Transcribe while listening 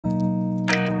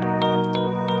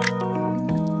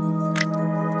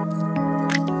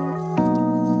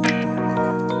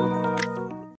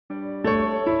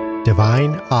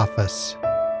Divine Office.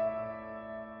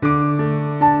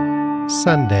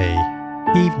 Sunday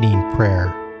Evening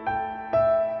Prayer.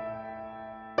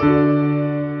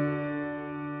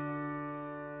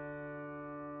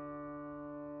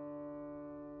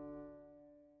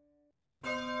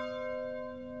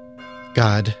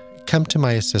 God, come to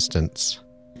my assistance.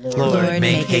 Lord,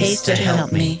 make haste to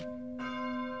help me.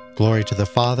 Glory to the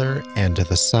Father, and to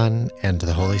the Son, and to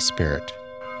the Holy Spirit.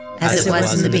 As it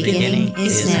was in the beginning,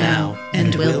 is now,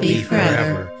 and will be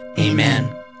forever. Amen.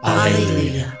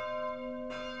 Alleluia.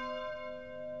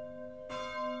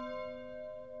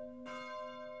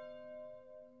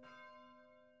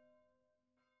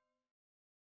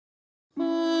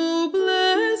 O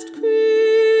blessed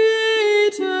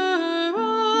Creator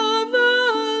of the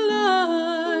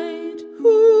light,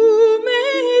 who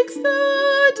makes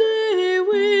the day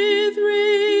with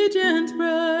radiance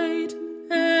bright,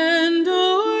 and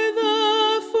o'er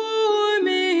the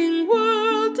forming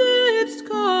world didst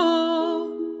call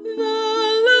the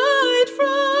light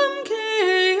from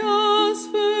chaos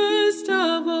first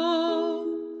of all,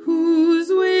 whose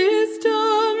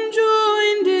wisdom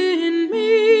joined in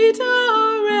meet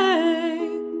array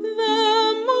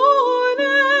the morn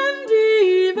and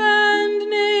eve, and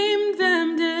named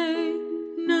them day.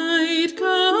 Night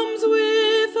comes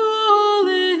with all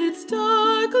its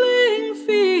darkling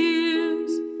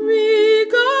fears.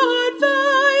 Regard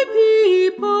thy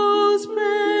people's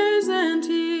prayers and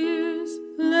tears,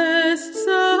 lest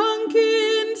sunk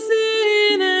in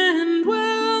sin and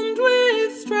whelmed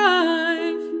with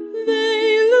strife,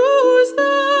 they lose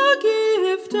the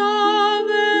gift of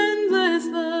endless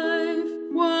life,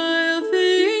 while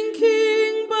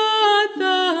thinking but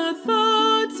the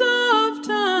thoughts of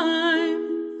time,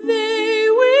 they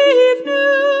weave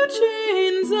new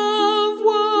chains of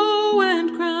woe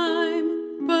and crime.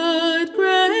 But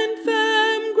grant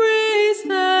them grace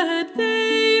that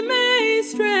they may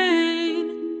strain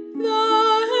the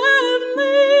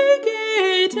heavenly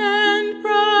gate and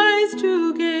prize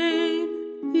to gain,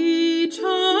 each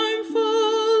harmful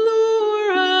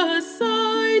lure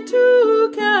aside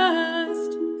to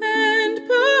cast, and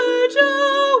purge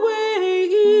away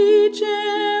each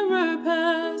error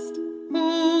past. O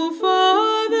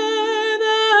Father,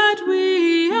 that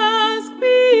we ask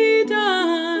be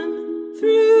done,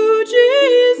 through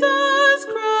Jesus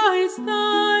Christ,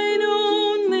 thine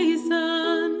only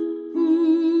Son,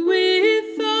 who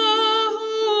with the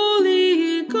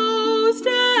Holy Ghost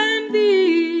and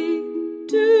thee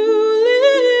do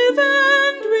live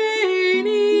and reign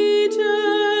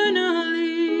eternally.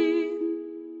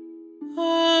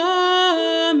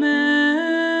 Amen.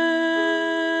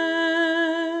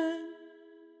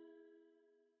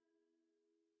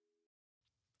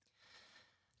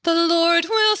 The Lord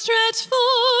will stretch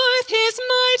forth his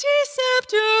mighty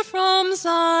scepter from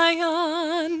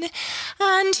Zion,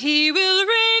 and he will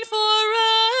reign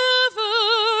forever.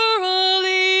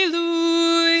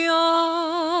 Alleluia.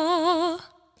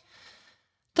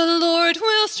 The Lord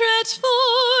will stretch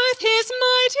forth his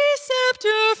mighty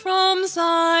scepter from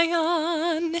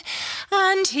Zion,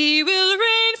 and he will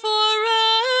reign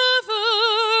forever.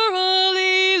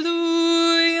 Alleluia.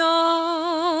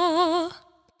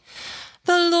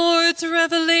 The Lord's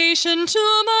revelation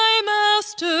to my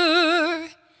Master.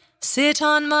 Sit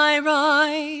on my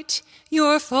right,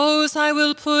 your foes I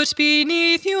will put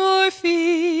beneath your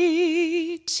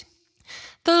feet.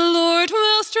 The Lord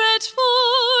will stretch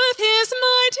forth his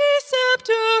mighty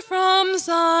scepter from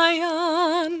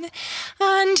Zion,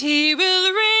 and he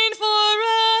will reign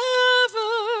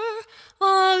forever.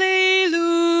 Alleluia.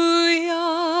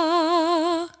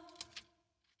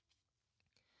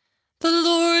 The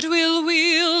Lord will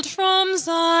wield from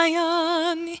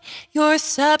Zion your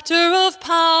scepter of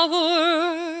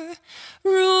power.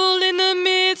 Rule in the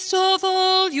midst of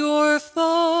all your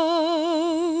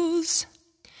foes.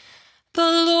 The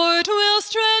Lord will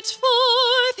stretch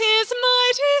forth his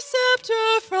mighty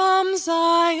scepter from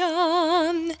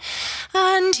Zion,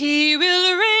 and he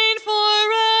will reign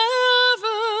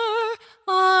forever.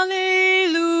 Alleluia.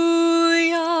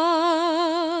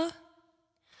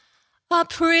 A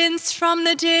prince from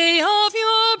the day of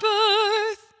your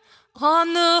birth,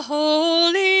 on the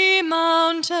holy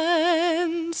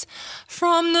mountains,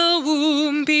 from the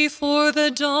womb before the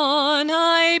dawn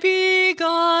I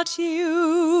begot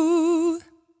you.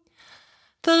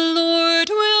 The Lord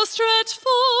will stretch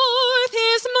forth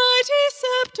his mighty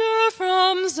scepter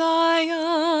from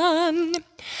Zion,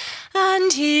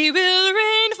 and he will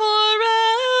reign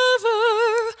forever.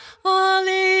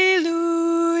 Alleluia.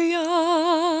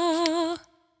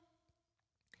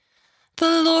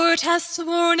 The Lord has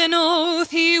sworn an oath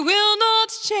he will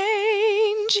not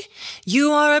change.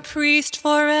 You are a priest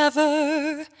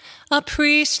forever, a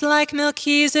priest like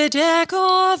Melchizedek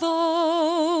of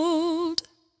old.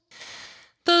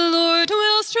 The Lord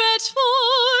will stretch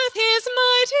forth his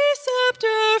mighty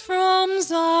scepter from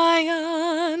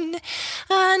Zion,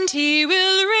 and he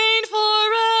will reign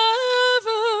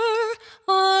forever.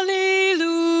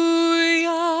 Alleluia.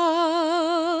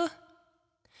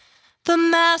 The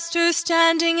Master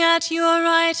standing at your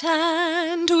right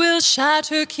hand will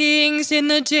shatter kings in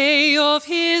the day of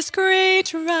his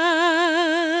great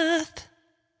wrath.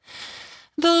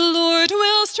 The Lord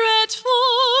will stretch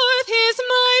forth his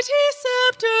mighty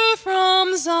scepter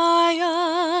from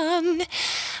Zion,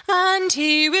 and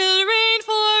he will reign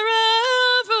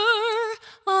forever.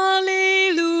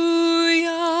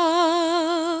 Alleluia.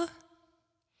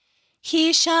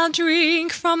 He shall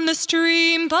drink from the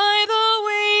stream by the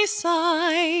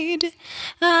wayside,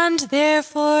 and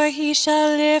therefore he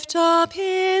shall lift up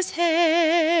his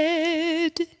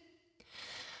head.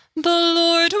 The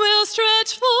Lord will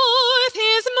stretch forth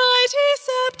his mighty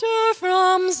scepter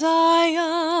from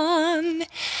Zion,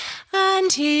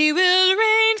 and he will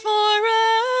reign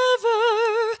forever.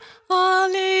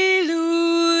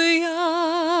 Alleluia.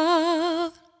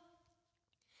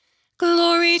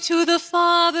 Glory to the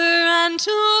Father, and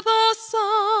to the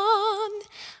Son,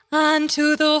 and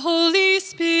to the Holy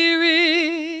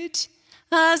Spirit,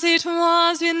 as it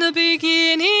was in the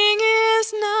beginning,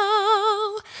 is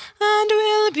now, and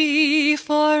will be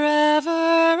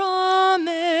forever.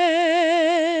 Amen.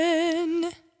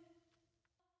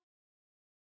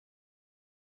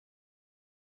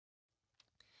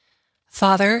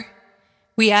 Father,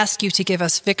 we ask you to give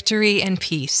us victory and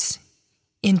peace.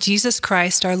 In Jesus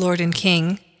Christ, our Lord and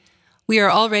King, we are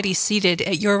already seated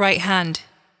at your right hand.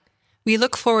 We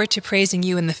look forward to praising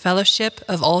you in the fellowship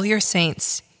of all your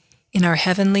saints in our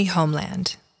heavenly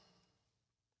homeland.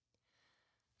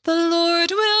 The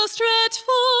Lord will stretch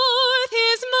forth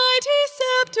his mighty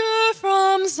scepter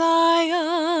from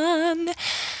Zion,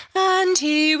 and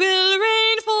he will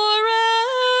reign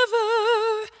forever.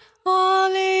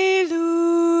 Alleluia.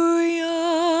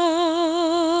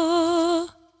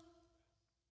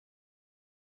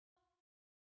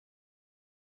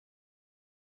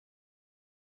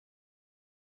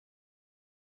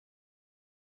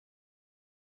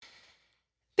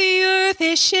 The earth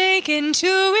is shaken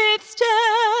to its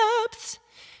depths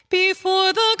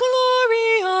before the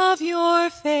glory of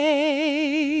your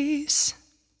face.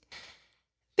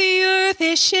 The earth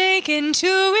is shaken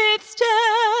to its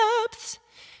depths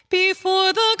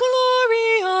before the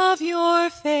glory of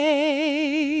your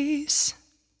face.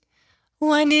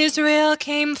 When Israel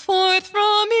came forth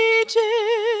from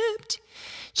Egypt,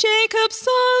 Jacob's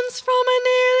sons from an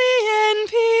alien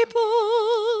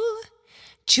people,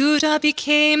 Judah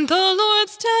became the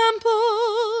Lord's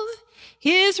temple,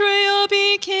 Israel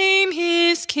became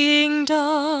his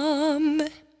kingdom.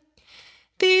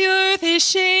 The earth is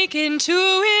shaken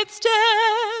to its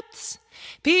depths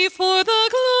before the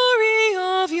glory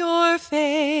of your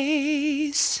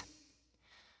face.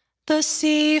 The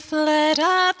sea fled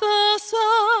at the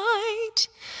sight,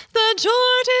 the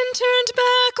Jordan turned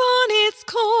back on its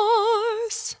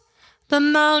course. The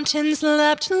mountains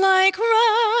leapt like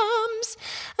rams,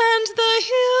 and the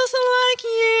hills like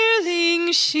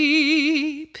yearling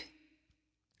sheep.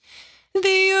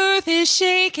 The earth is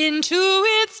shaken to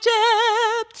its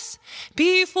depths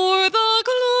before the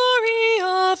glory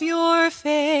of your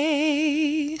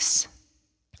face.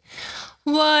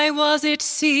 Why was it,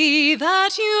 sea,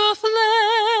 that you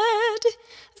fled,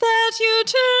 that you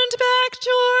turned back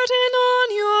Jordan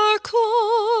on your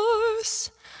course?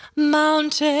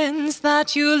 Mountains,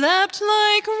 that you leapt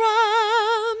like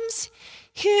rams,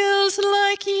 hills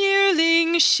like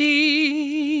yearling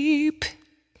sheep.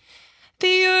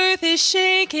 The earth is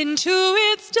shaken to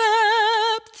its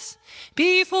depths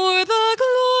before the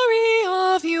glory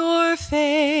of your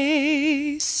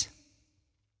face.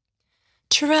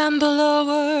 Tremble, O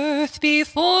earth,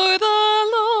 before the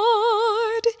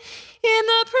Lord, in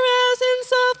the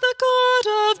presence of the God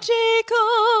of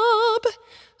Jacob,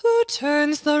 who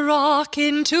turns the rock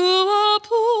into a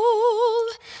pool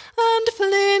and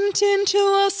flint into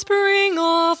a spring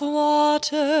of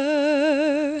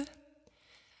water.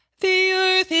 The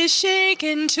earth is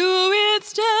shaken to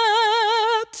its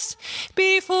depths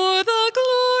before the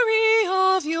glory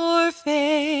of your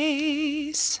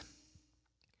face.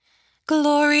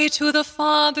 Glory to the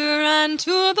Father, and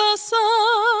to the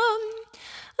Son,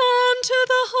 and to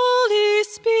the Holy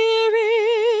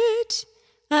Spirit,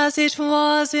 as it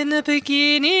was in the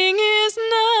beginning, is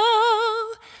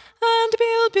now, and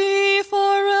will be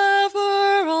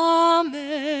forever.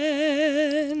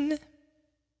 Amen.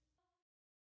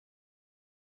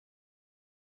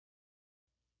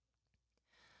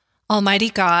 Almighty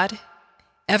God,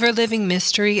 ever-living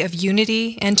mystery of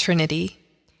unity and Trinity,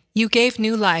 you gave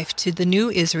new life to the new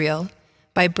Israel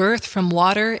by birth from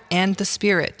water and the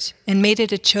Spirit, and made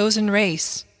it a chosen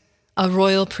race, a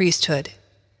royal priesthood,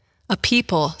 a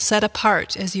people set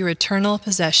apart as your eternal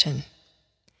possession.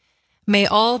 May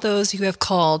all those you have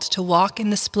called to walk in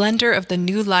the splendor of the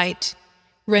new light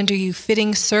render you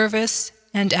fitting service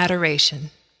and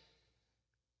adoration.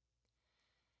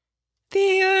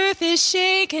 The earth is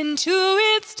shaken to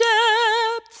its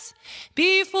depths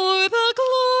before the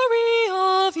glory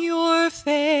of your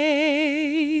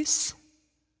face.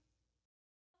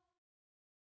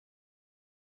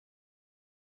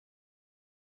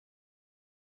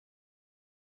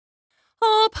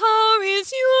 All power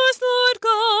is yours, Lord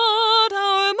God,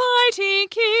 our mighty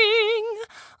King.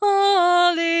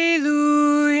 Alleluia.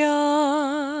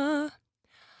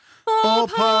 All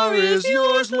power is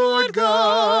yours, Lord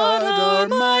God, our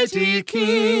mighty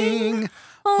King.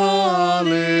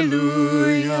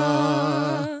 Alleluia.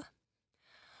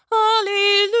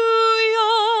 Alleluia.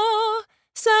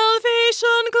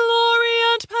 Salvation, glory,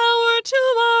 and power to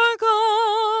our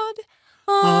God.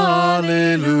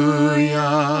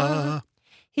 Alleluia.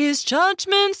 His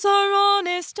judgments are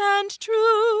honest and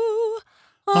true.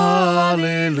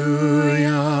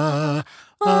 Alleluia.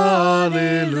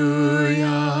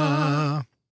 Alleluia.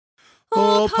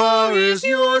 All power is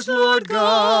yours, Lord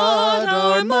God,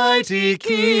 our mighty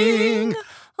King.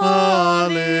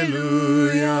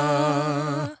 Alleluia.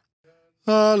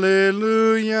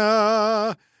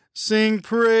 Alleluia. Sing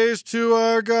praise to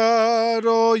our God,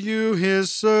 all you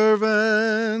his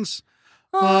servants.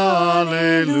 Alleluia.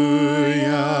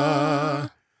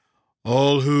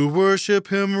 All who worship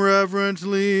him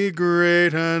reverently,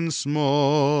 great and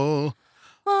small.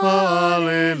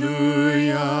 Alleluia.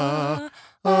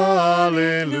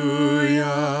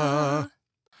 Alleluia.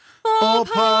 All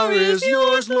power is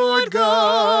yours, Lord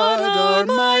God, our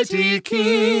mighty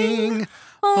King.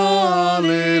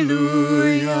 Alleluia.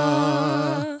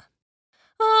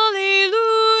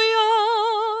 Alleluia.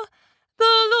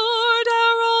 The Lord,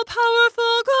 our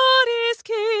all-powerful God, is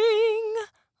King.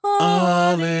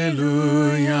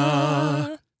 Alleluia.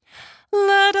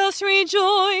 Let us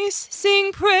rejoice,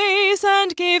 sing praise,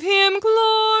 and give him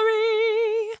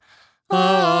glory.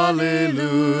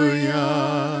 Alleluia.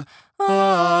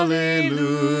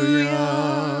 Alleluia.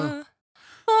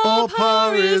 All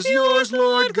power is yours,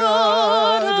 Lord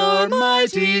God, our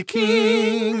mighty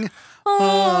King.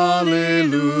 Alleluia.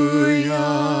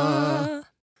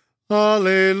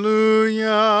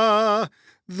 Alleluia.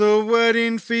 The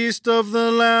wedding feast of the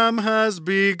Lamb has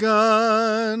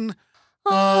begun.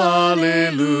 Alleluia.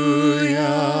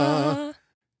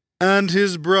 And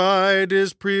his bride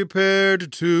is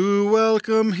prepared to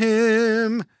welcome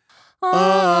him.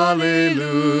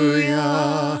 Alleluia.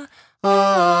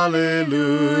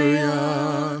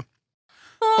 Alleluia.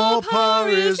 All power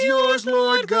is yours,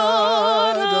 Lord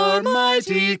God, our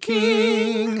mighty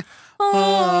King.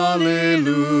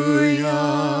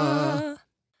 Alleluia.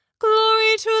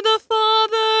 Glory to the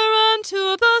Father, and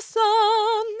to the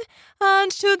Son,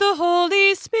 and to the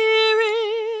Holy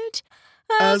Spirit,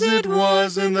 as it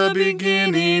was in the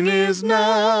beginning, is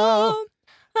now,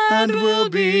 and will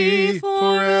be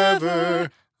forever.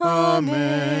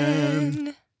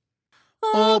 Amen.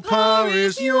 All power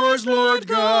is yours, Lord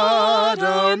God,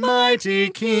 our mighty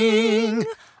King.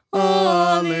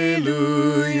 Alleluia.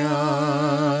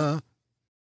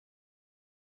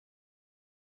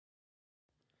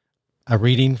 A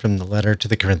reading from the letter to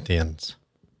the Corinthians.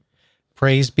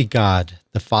 Praise be God,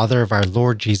 the Father of our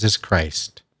Lord Jesus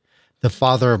Christ, the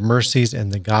Father of mercies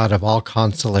and the God of all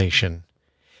consolation.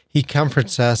 He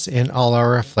comforts us in all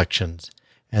our afflictions,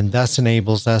 and thus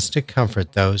enables us to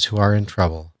comfort those who are in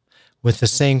trouble, with the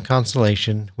same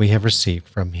consolation we have received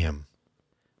from him.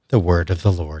 The word of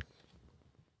the Lord.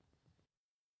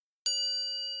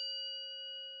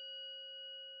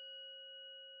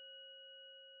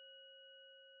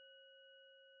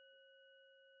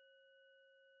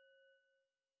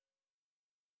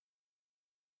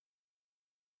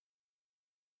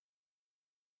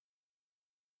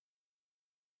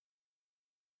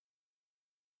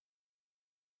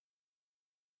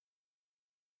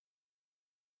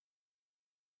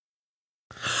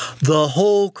 The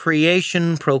whole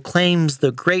creation proclaims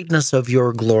the greatness of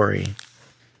your glory.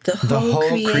 The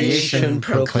whole creation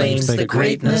proclaims the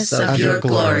greatness of your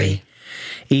glory.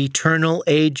 Eternal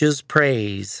ages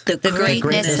praise The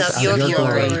greatness of your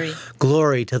glory.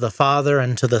 Glory to the Father,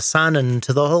 and to the Son, and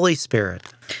to the Holy Spirit.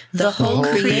 The whole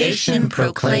creation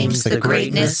proclaims the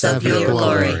greatness of your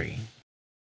glory.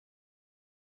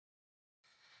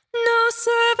 No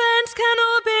servant can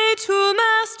obey two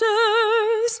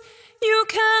masters. You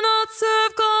cannot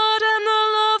serve God and the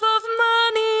love of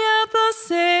money at the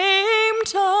same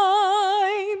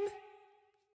time.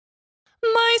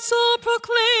 My soul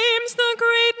proclaims the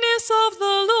greatness of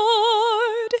the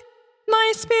Lord.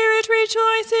 My spirit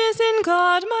rejoices in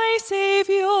God my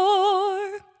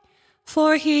Savior,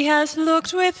 for he has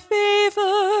looked with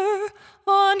favor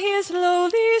on his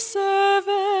lowly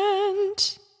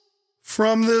servant.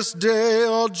 From this day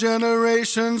all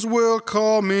generations will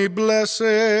call me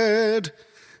blessed.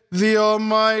 The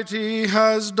Almighty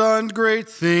has done great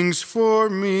things for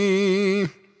me,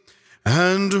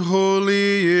 and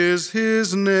holy is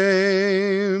his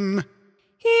name.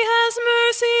 He has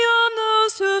mercy on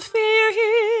those who fear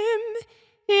him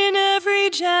in every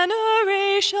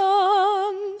generation.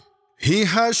 He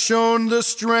has shown the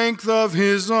strength of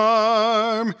his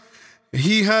arm.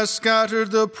 He has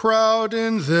scattered the proud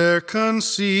in their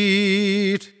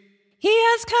conceit. He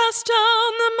has cast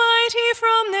down the mighty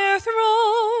from their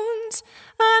thrones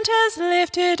and has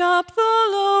lifted up the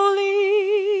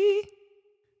lowly.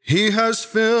 He has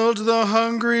filled the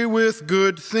hungry with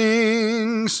good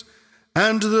things,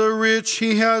 and the rich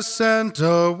he has sent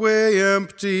away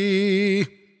empty.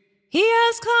 He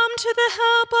has come to the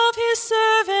help of his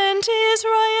servant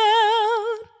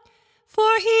Israel,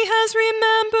 for he has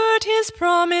remembered his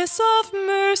promise of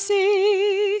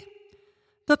mercy,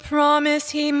 the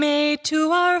promise he made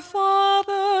to our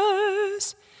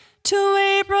fathers, to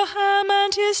Abraham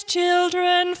and his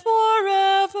children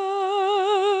forever.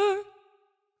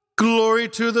 Glory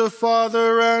to the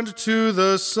Father, and to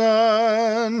the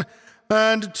Son,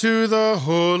 and to the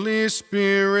Holy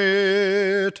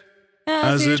Spirit,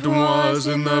 as it was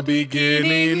in the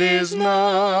beginning, is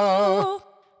now,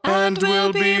 and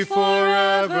will be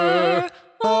forever.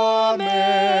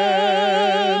 Amen.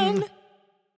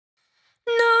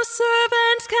 No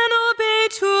servant can obey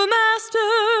two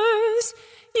masters.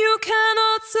 You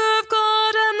cannot serve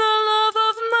God and the love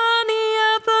of money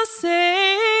at the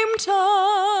same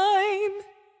time.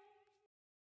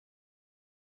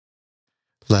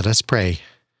 Let us pray.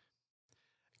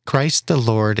 Christ the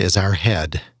Lord is our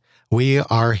head. We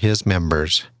are his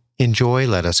members. In joy,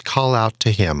 let us call out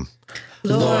to him.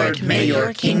 Lord, may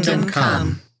your kingdom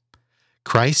come.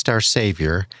 Christ our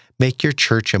Savior, make your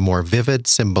church a more vivid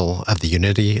symbol of the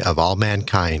unity of all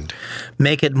mankind.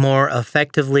 Make it more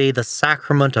effectively the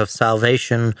sacrament of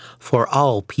salvation for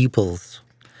all peoples.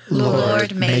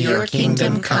 Lord, may your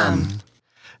kingdom come.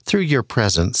 Through your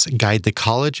presence, guide the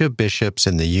College of Bishops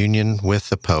in the union with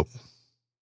the Pope.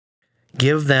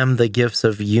 Give them the gifts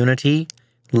of unity,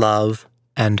 love,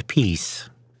 and peace.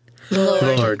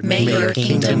 Lord, may your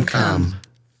kingdom come.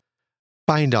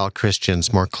 Bind all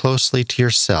Christians more closely to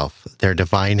yourself, their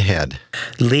divine head.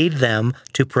 Lead them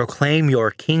to proclaim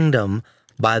your kingdom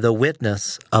by the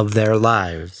witness of their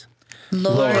lives.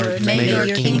 Lord, may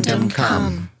your kingdom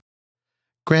come.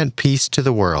 Grant peace to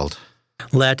the world.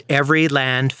 Let every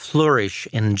land flourish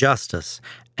in justice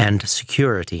and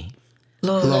security.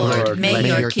 Lord, may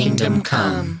your kingdom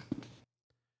come.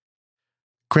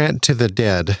 Grant to the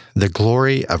dead the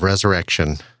glory of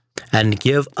resurrection. And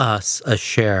give us a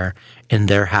share in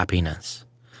their happiness.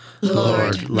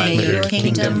 Lord, may your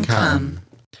kingdom come.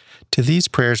 To these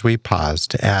prayers we pause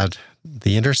to add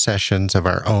the intercessions of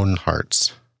our own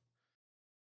hearts.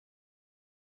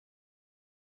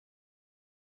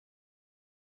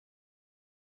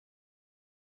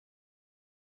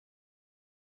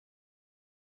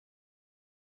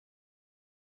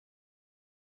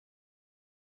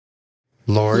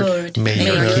 Lord, may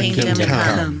your kingdom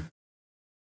come.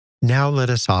 Now let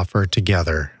us offer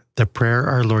together the prayer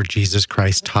our Lord Jesus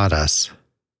Christ taught us.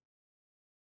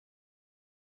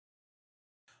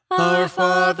 Our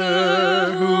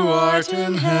Father, who art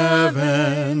in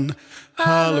heaven,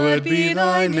 hallowed be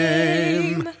thy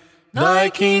name. Thy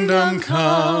kingdom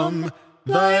come,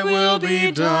 thy will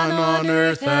be done on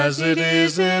earth as it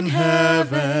is in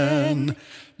heaven.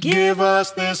 Give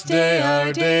us this day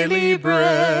our daily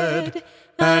bread,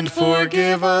 and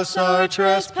forgive us our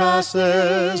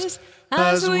trespasses,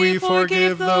 as we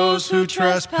forgive those who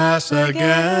trespass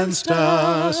against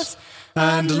us.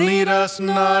 And lead us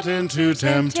not into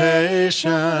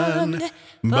temptation,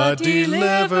 but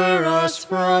deliver us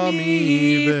from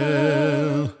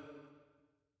evil.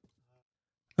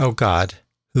 O God,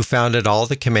 who founded all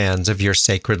the commands of your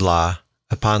sacred law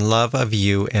upon love of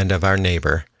you and of our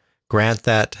neighbor, grant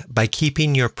that, by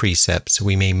keeping your precepts,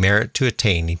 we may merit to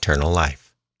attain eternal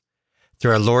life.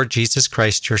 Through our Lord Jesus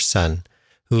Christ, your Son,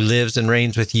 who lives and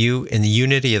reigns with you in the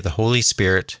unity of the Holy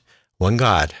Spirit, one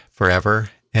God,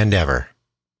 forever and ever.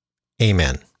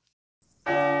 Amen.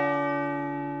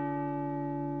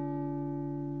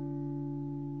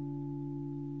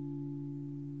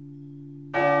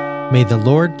 May the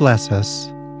Lord bless us,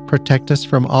 protect us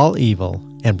from all evil,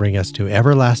 and bring us to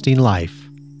everlasting life.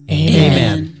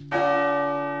 Amen.